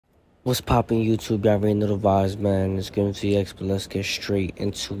What's poppin' YouTube? Y'all already know the vibes, man. It's GriMzvX, but let's get straight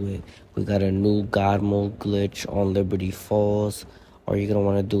into it. We got a new God Mode glitch on Liberty Falls. All you're gonna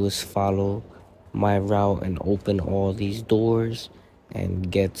wanna do is follow my route and open all these doors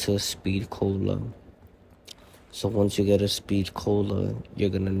and get to Speed Cola. So once you get a Speed Cola, you're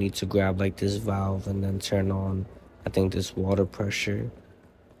gonna need to grab like this valve and then turn on, I think, this water pressure,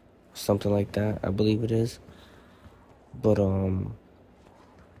 something like that, I believe it is. But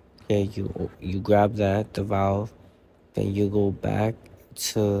yeah, you grab that, the valve, then you go back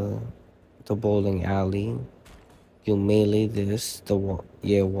to the bowling alley. You melee this,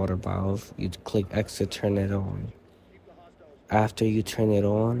 water valve. You click X to turn it on. After you turn it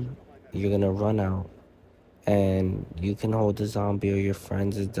on, you're gonna run out, and you can hold the zombie or your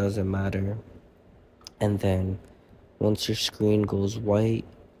friends. It doesn't matter. And then once your screen goes white,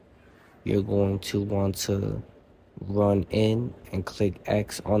 you're going to want to run in and click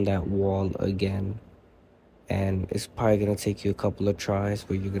X on that wall again. And it's probably gonna take you a couple of tries,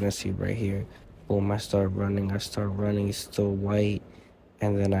 but you're gonna see right here. Boom, I start running, it's still white,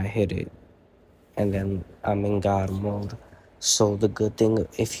 and then I hit it. And then I'm in God mode. So the good thing,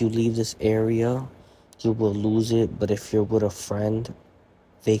 if you leave this area, you will lose it. But if you're with a friend,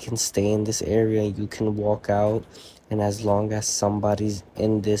 they can stay in this area, you can walk out. And as long as somebody's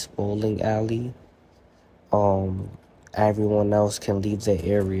in this bowling alley, everyone else can leave the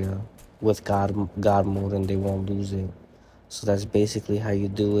area with God mode and they won't lose it. So that's basically how you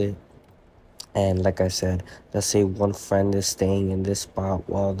do it. And like I said, let's say one friend is staying in this spot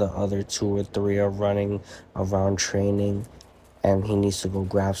while the other 2 or 3 are running around training, and he needs to go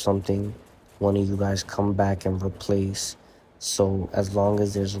grab something. One of you guys come back and replace. So as long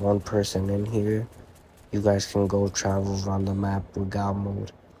as there's one person in here, you guys can go travel around the map with God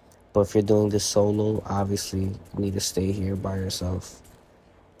mode. But if you're doing this solo, obviously you need to stay here by yourself.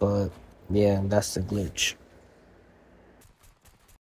 But yeah, that's the glitch.